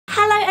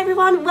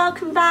everyone,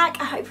 welcome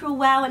back. I hope you're all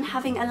well and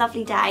having a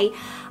lovely day.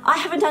 I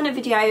haven't done a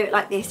video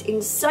like this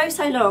in so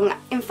long.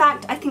 In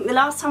fact, I think the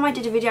last time I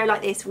did a video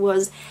like this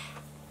was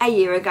a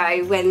year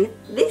ago when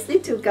this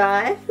little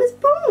guy was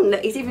born.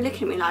 He's even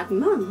looking at me like,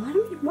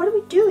 Mum, what are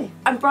we doing?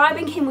 I'm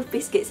bribing him with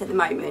biscuits at the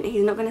moment.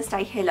 He's not going to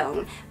stay here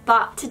long.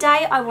 But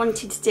today I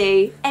wanted to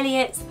do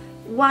Elliot's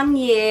 1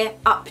 year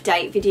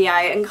update video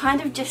and kind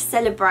of just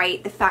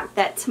celebrate the fact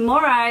that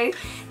tomorrow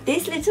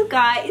this little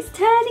guy is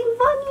turning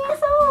 1 year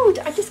old.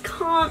 I just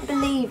can't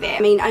believe it. I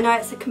mean, I know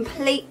it's a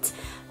complete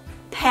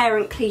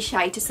parent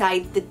cliche to say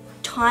the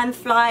time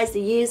flies,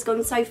 the year's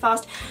gone so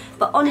fast,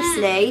 but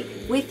honestly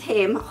with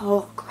him,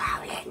 oh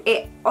growling,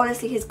 it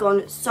honestly has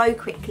gone so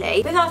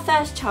quickly. With our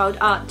first child,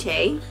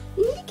 Archie,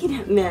 you're looking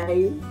at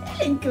me,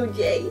 hello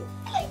Georgie.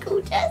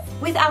 Gorgeous.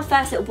 With our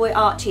first little boy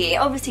Archie, it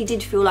obviously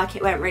did feel like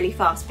it went really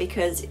fast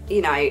because,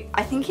 you know,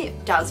 I think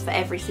it does for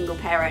every single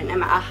parent no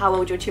matter how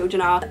old your children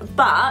are,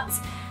 but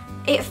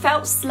it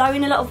felt slow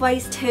in a lot of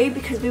ways too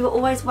because we were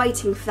always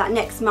waiting for that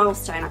next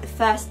milestone, like the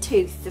first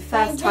tooth, the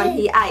first time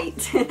he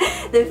ate,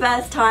 the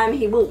first time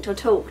he walked or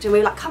talked, and we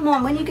were like, come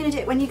on, when are you going to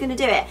do it, when are you going to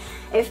do it?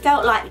 It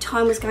felt like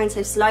time was going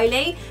so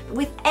slowly.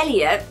 With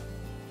Elliot,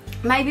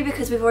 maybe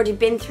because we've already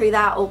been through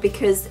that or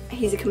because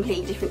he's a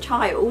completely different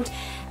child,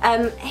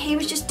 he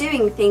was just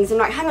doing things and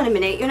like, hang on a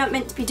minute, you're not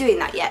meant to be doing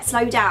that yet,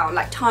 slow down,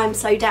 like time,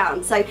 slow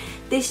down. So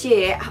this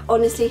year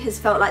honestly has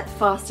felt like the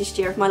fastest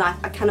year of my life.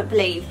 I cannot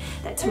believe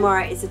that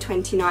tomorrow is the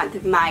 29th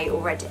of May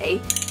already.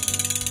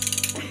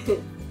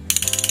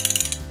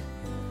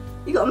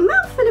 You got a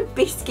mouthful of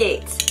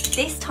biscuits.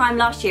 This time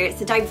last year, it's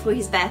the day before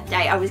his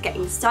birthday, I was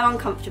getting so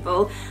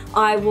uncomfortable.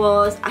 I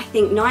was, I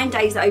think, 9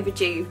 days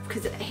overdue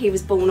because he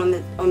was born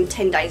on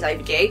 10 days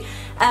overdue.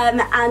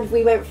 And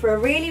we went for a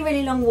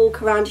really long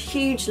walk around a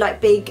huge, like,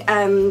 big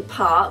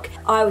park.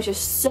 I was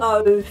just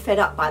so fed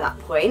up by that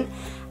point.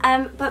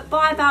 But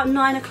by about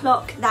 9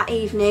 o'clock that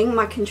evening,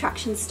 my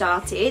contractions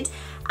started,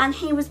 and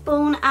he was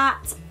born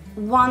at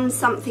 1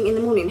 something in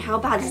the morning. How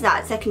bad is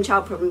that? Second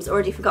child problems,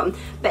 already forgotten.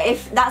 But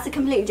if that's a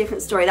completely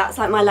different story, that's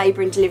like my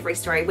labour and delivery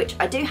story, which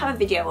I do have a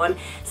video on,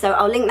 so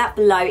I'll link that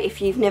below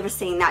if you've never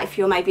seen that, if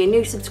you're maybe a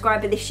new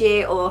subscriber this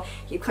year or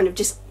you kind of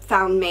just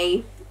found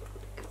me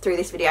through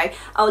this video.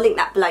 I'll link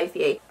that below for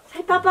you.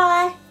 Say bye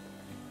bye.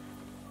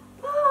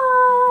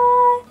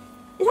 Bye.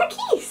 Is that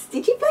a kiss?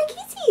 Did you blow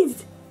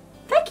kisses?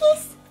 Blow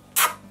kiss.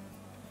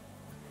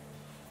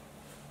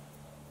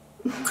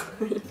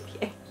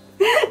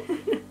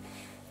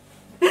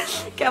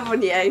 Come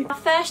on you. Our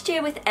first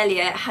year with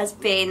Elliot has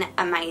been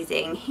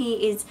amazing.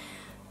 He is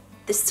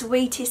the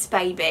sweetest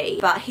baby,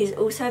 but he's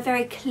also a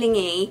very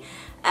clingy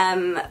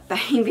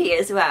baby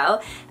as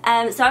well.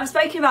 So I've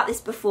spoken about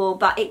this before,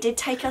 but it did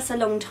take us a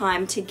long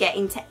time to get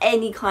into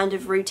any kind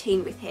of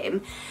routine with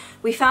him.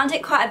 We found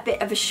it quite a bit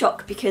of a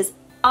shock because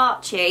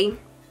Archie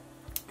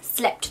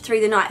slept through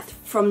the night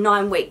from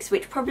 9 weeks,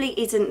 which probably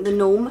isn't the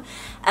norm.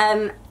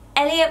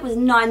 Elliot was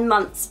 9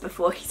 months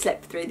before he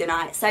slept through the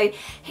night, so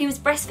he was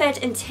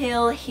breastfed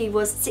until he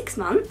was 6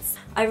 months.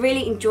 I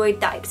really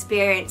enjoyed that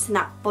experience and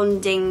that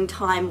bonding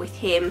time with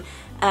him,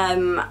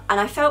 and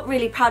I felt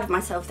really proud of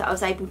myself that I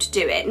was able to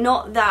do it.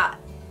 Not that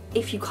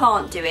if you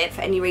can't do it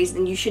for any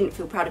reason you shouldn't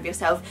feel proud of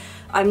yourself.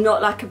 I'm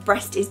not like a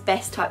breast is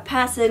best type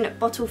person.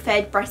 Bottle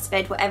fed,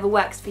 breastfed, whatever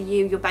works for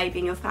you, your baby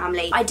and your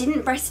family. I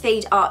didn't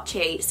breastfeed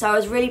Archie, so I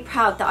was really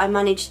proud that I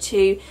managed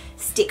to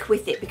stick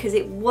with it because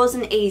it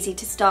wasn't easy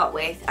to start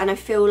with, and I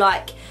feel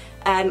like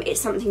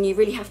it's something you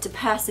really have to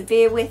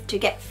persevere with to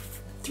get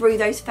through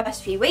those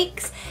first few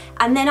weeks.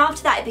 And then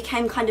after that it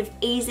became kind of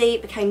easy,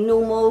 it became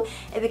normal,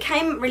 it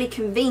became really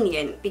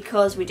convenient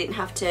because we didn't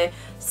have to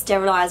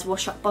sterilise,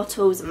 wash up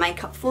bottles and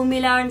make up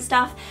formula and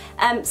stuff.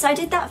 So I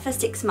did that for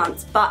 6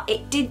 months, but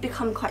it did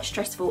become quite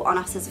stressful on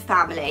us as a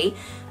family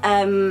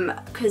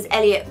because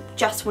Elliot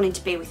just wanted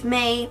to be with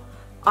me.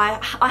 I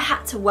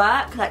had to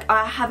work, like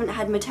I haven't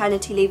had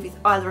maternity leave with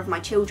either of my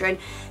children,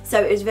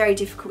 so it was very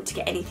difficult to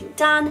get anything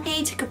done.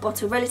 He took a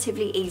bottle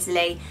relatively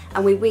easily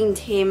and we weaned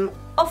him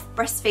off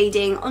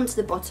breastfeeding onto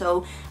the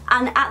bottle,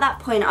 and at that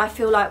point I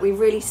feel like we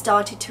really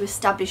started to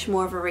establish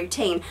more of a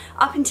routine.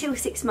 Up until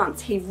 6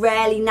 months he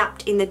rarely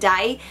napped in the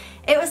day.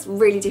 It was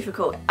really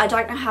difficult. I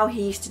don't know how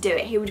he used to do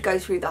it. He would go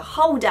through the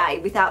whole day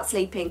without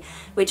sleeping,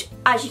 which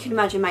as you can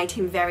imagine made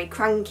him very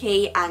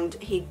cranky, and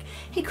he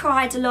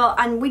cried a lot,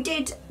 and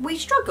we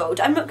struggled.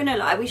 I'm not gonna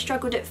lie, we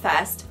struggled at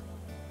first.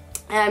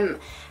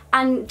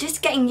 And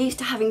just getting used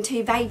to having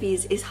 2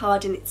 babies is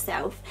hard in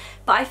itself.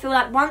 But I feel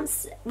like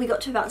once we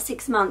got to about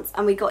 6 months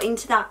and we got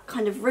into that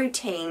kind of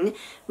routine,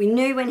 we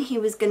knew when he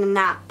was gonna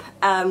nap,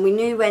 we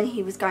knew when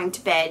he was going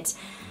to bed,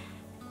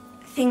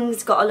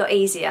 things got a lot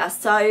easier.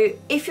 So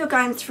if you're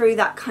going through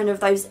that kind of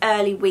those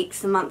early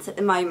weeks and months at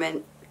the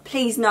moment,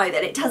 please know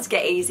that it does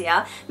get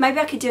easier. Maybe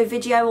I could do a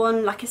video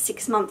on like a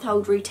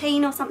 6-month-old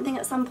routine or something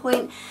at some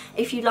point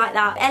if you'd like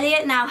that.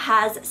 Elliot now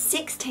has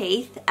 6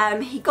 teeth.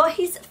 He got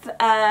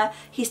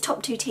his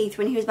top 2 teeth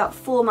when he was about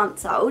 4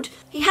 months old.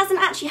 He hasn't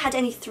actually had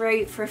any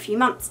through for a few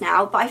months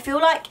now, but I feel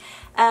like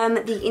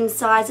the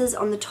incisors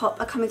on the top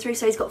are coming through.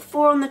 So he's got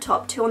 4 on the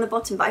top, 2 on the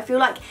bottom, but I feel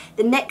like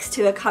the next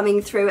 2 are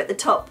coming through at the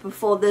top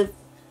before the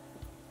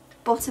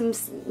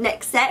bottom's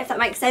next set, if that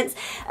makes sense.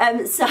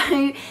 So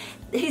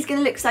he's going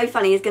to look so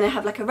funny. He's going to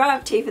have like a row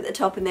of teeth at the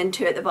top and then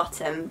 2 at the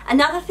bottom.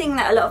 Another thing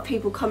that a lot of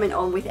people comment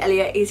on with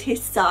Elliot is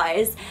his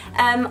size.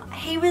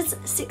 He was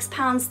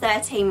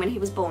 £6.13 when he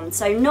was born,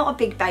 so not a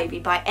big baby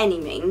by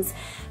any means,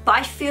 but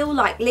I feel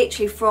like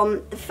literally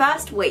from the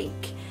first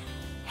week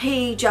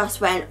he just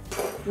went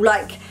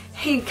like,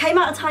 he came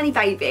out a tiny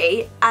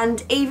baby,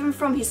 and even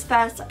from his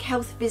first like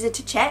health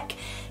visitor check,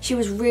 she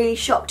was really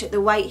shocked at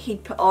the weight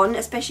he'd put on,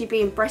 especially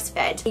being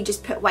breastfed. He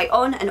just put weight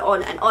on and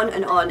on and on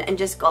and on and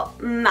just got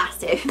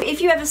massive.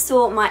 If you ever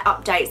saw my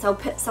updates, I'll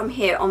put some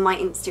here on my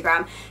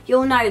Instagram,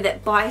 you'll know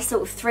that by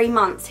sort of 3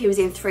 months he was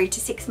in 3 to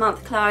 6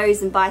 month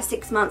clothes, and by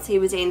 6 months he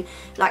was in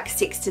like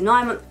 6 to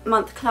 9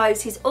 month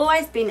clothes. He's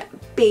always been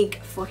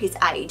big for his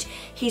age.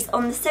 He's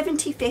on the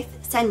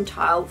 75th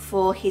centile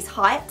for his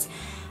height.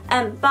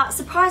 But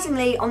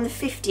surprisingly on the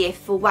 50th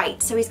for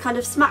weight, so he's kind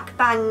of smack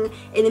bang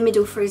in the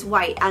middle for his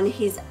weight, and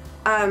he's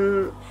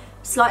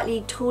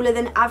slightly taller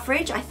than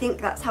average. I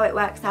think that's how it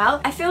works out.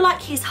 I feel like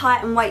his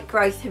height and weight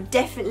growth have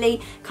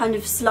definitely kind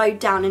of slowed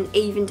down and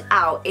evened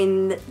out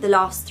in the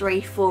last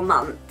 3-4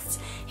 months.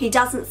 He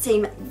doesn't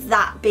seem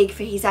that big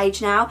for his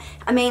age now.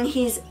 I mean,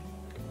 he's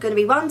going to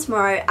be 1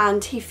 tomorrow,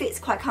 and he fits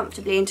quite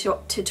comfortably into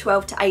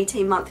 12 to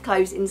 18 month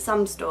clothes in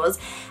some stores,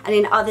 and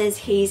in others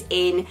he's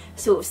in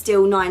sort of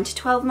still 9 to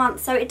 12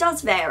 months, so it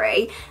does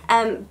vary.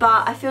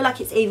 But I feel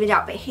like it's evened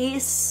out. But he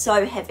is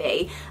so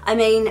heavy. I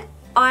mean,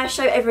 I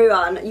show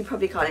everyone, you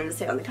probably can't even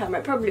see it on the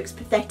camera, it probably looks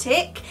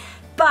pathetic,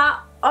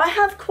 but I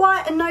have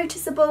quite a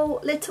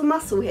noticeable little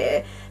muscle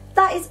here.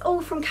 That is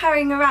all from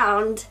carrying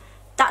around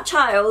that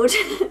child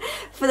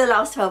for the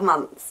last 12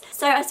 months.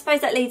 So I suppose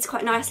that leads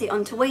quite nicely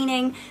onto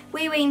weaning.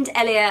 We weaned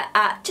Elliot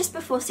at just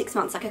before 6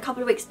 months, like a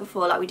couple of weeks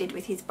before, like we did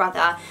with his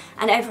brother,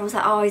 and everyone was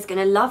like, oh, he's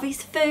gonna love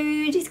his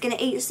food, he's gonna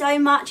eat so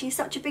much, he's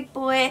such a big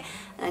boy.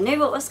 And I knew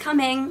what was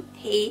coming.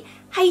 He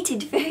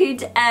hated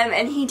food,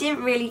 and he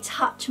didn't really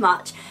touch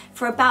much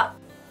for about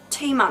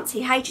 2 months.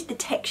 He hated the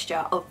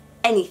texture of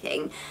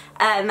anything,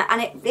 and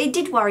it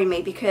did worry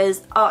me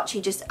because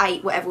Archie just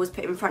ate whatever was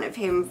put in front of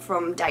him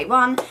from day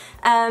one,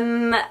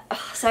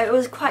 so it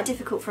was quite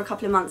difficult for a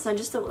couple of months, and I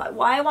just thought, like,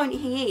 why won't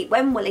he eat?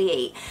 When will he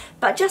eat?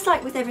 But just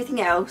like with everything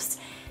else,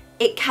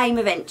 it came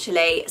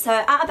eventually. So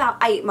at about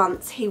 8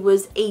 months he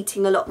was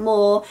eating a lot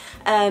more.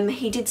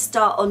 He did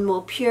start on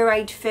more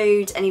pureed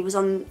food, and he was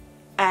on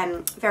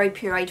very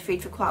pureed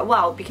food for quite a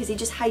while because he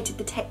just hated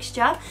the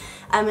texture,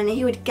 and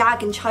he would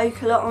gag and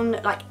choke a lot on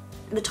like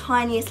the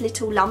tiniest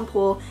little lump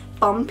or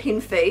bump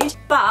in food.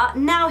 But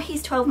now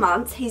he's 12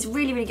 months, he's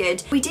really, really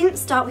good. We didn't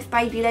start with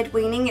baby-led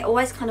weaning, it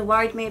always kind of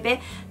worried me a bit,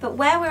 but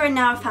where we're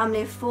now a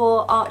family of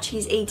 4,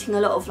 Archie's eating a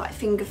lot of like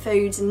finger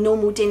foods and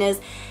normal dinners,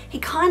 he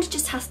kind of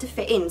just has to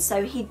fit in,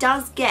 so he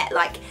does get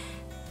like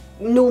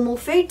normal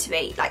food to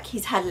eat. Like,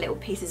 he's had little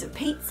pieces of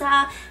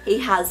pizza, he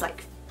has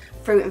like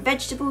fruit and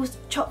vegetables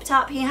chopped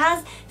up, he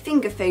has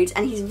finger foods,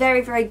 and he's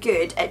very, very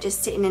good at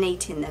just sitting and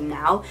eating them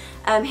now.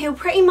 He'll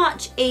pretty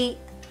much eat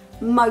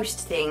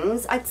most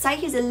things. I'd say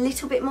he's a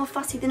little bit more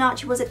fussy than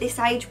Archie was at this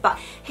age, but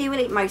he will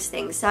eat most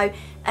things. So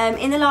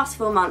in the last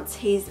 4 months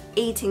his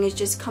eating has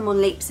just come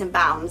on leaps and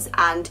bounds,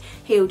 and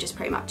he'll just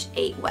pretty much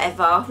eat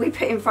whatever we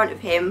put in front of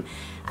him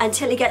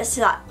until he gets to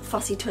that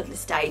fussy toddler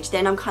stage.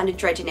 Then I'm kind of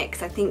dreading it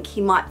because I think he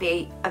might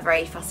be a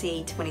very fussy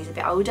eater when he's a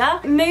bit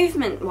older.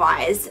 Movement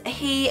wise,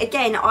 he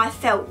again I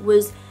felt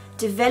was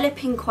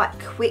developing quite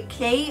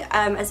quickly,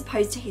 as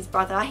opposed to his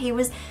brother. He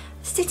was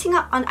sitting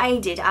up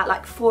unaided at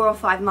like 4 or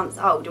 5 months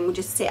old and would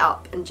just sit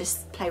up and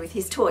just play with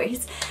his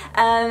toys,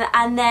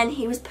 and then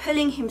he was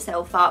pulling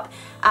himself up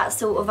at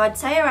sort of, I'd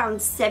say,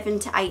 around 7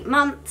 to 8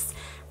 months,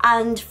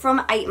 and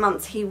from 8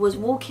 months he was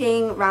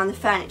walking around the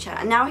furniture,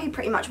 and now he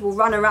pretty much will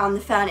run around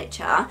the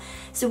furniture.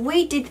 So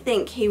we did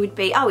think he would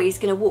be, oh, he's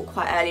going to walk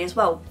quite early as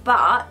well,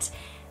 but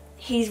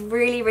he's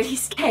really, really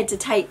scared to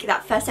take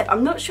that first step.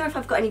 I'm not sure if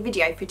I've got any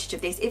video footage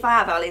of this. If I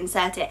have, I'll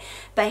insert it.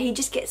 But he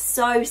just gets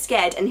so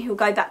scared and he'll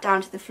go back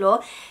down to the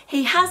floor.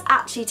 He has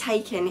actually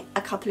taken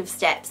a couple of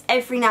steps.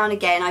 Every now and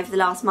again over the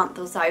last month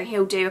or so,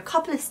 he'll do a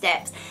couple of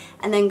steps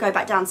and then go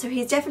back down. So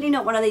he's definitely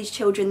not one of these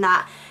children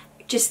that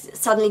just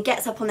suddenly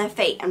gets up on their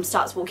feet and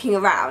starts walking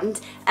around,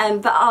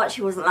 but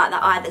Archie wasn't like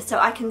that either, so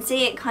I can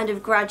see it kind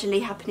of gradually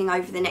happening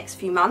over the next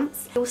few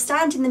months. He'll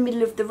stand in the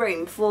middle of the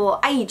room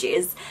for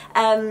ages,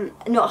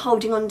 not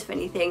holding on to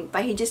anything,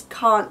 but he just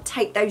can't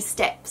take those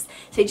steps,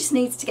 so he just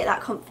needs to get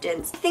that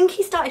confidence. I think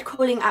he started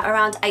crawling at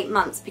around 8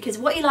 months, because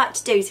what he liked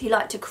to do is he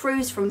liked to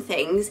cruise from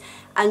things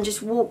and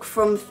just walk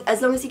from,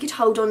 as long as he could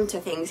hold on to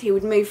things, he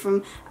would move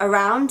from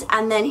around,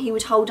 and then he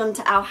would hold on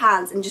to our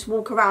hands and just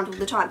walk around all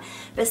the time.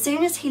 But as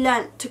soon as he learned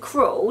learnt to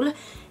crawl,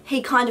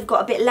 he kind of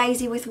got a bit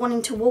lazy with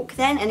wanting to walk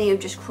then, and he'll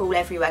just crawl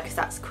everywhere because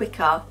that's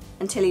quicker,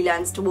 until he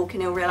learns to walk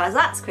and he'll realise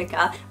that's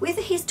quicker. With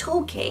his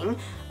talking,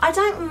 I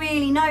don't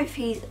really know if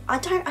he's, I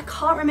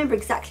can't remember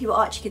exactly what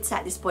Archie could say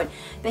at this point,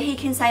 but he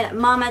can say like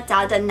mama,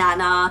 dada,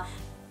 nana,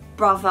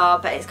 brother,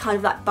 but it's kind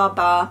of like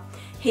baba.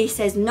 He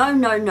says no,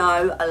 no,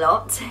 no a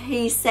lot.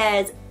 He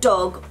says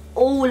dog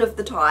all of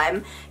the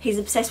time. He's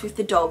obsessed with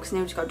the dogs, and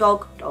he'll just go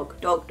dog, dog,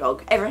 dog,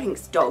 dog.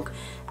 Everything's dog.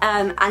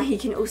 And he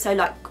can also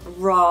like go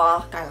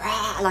rah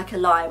like a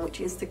lion,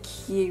 which is the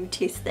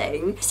cutest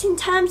thing. Just in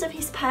terms of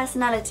his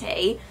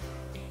personality,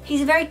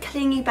 he's a very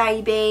clingy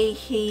baby.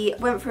 He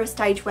went through a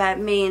stage where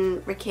me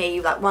and Ricky,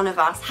 like one of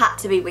us, had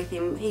to be with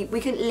him. We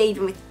couldn't leave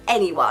him with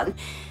anyone.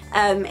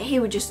 He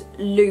would just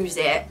lose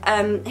it.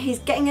 He's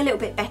getting a little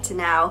bit better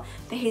now,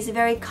 but he's a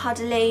very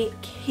cuddly,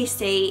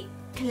 kissy,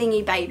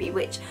 clingy baby,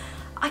 which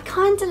I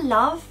kind of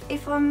love,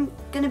 if I'm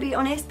going to be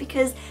honest,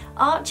 because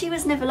Archie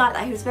was never like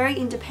that. He was very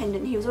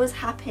independent. He was always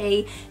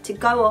happy to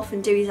go off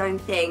and do his own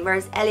thing,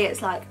 whereas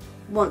Elliot's like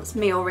wants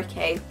me or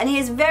Ricky. And he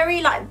has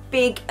very like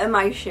big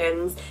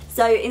emotions.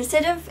 So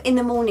instead of in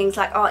the mornings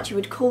like Archie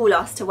would call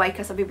us to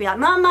wake us up, he'd be like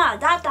mama,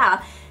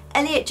 dada,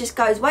 Elliot just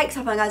wakes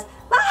up and goes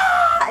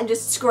ah, and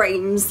just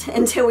screams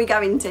until we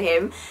go into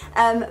him.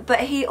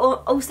 But he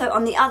also,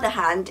 on the other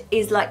hand,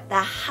 is like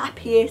the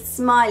happiest,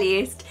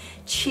 smiliest,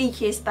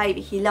 cheekiest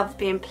baby. He loves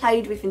being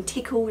played with and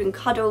tickled and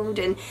cuddled,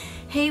 and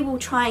he will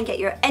try and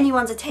get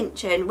anyone's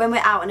attention. When we're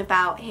out and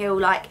about, he'll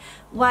like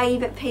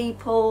wave at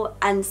people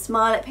and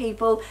smile at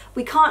people.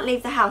 We can't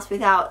leave the house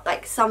without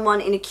like someone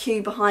in a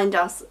queue behind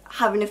us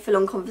having a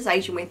full-on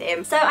conversation with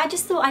him. So I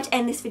just thought I'd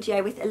end this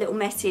video with a little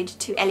message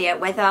to Elliot,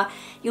 whether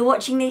you're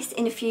watching this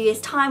in a few years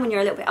time when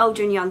you're a little bit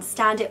older and you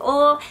understand it,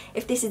 or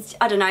if this is,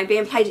 I don't know,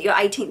 being played at your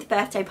 18th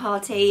birthday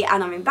party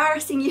and I'm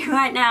embarrassing you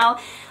right now.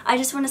 I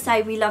just want to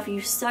say we love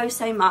you so,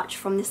 so much.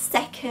 From the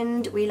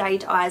second we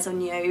laid eyes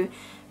on you,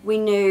 we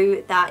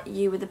knew that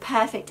you were the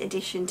perfect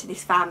addition to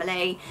this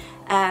family.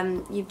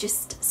 You've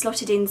just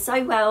slotted in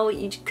so well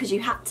because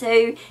you had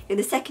to. You're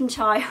the second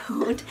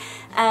child,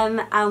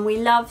 and we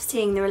love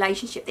seeing the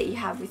relationship that you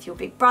have with your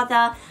big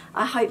brother.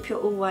 I hope you're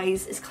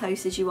always as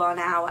close as you are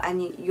now,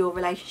 and your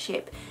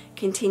relationship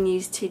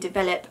continues to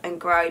develop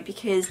and grow,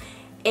 because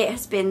it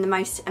has been the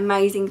most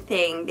amazing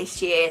thing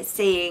this year,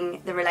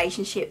 seeing the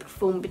relationship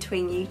form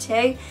between you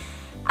two.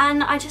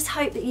 And I just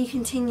hope that you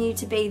continue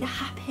to be the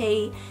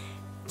happy,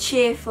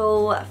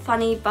 cheerful,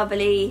 funny,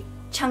 bubbly,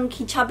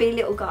 chunky, chubby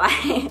little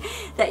guy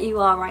that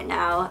you are right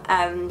now.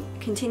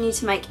 Continue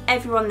to make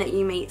everyone that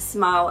you meet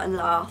smile and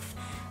laugh.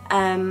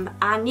 And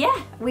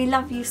yeah, we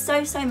love you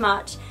so, so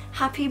much.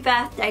 Happy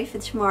birthday for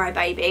tomorrow,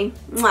 baby.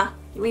 Mwah.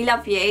 We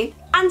love you.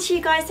 And to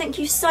you guys, thank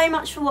you so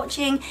much for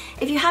watching.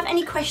 If you have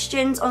any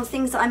questions on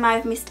things that I may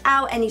have missed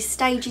out, any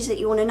stages that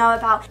you want to know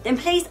about, then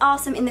please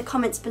ask them in the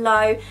comments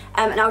below,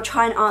 and I'll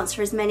try and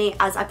answer as many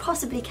as I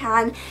possibly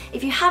can.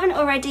 If you haven't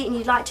already and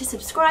you'd like to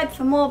subscribe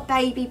for more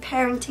baby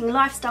parenting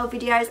lifestyle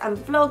videos and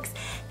vlogs,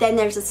 then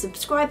there's a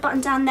subscribe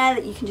button down there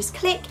that you can just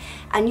click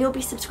and you'll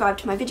be subscribed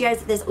to my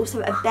videos. There's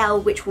also a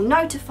bell which will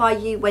notify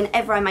you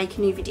whenever I make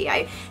a new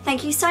video.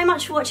 Thank you so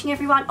much for watching,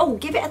 everyone. Oh,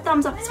 give it a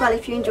thumbs up as well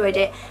if you enjoyed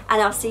it,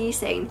 and I'll see you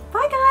soon.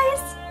 Bye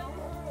guys!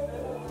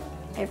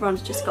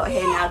 Everyone's just got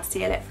here now to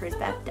see Elliot for his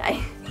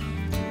birthday.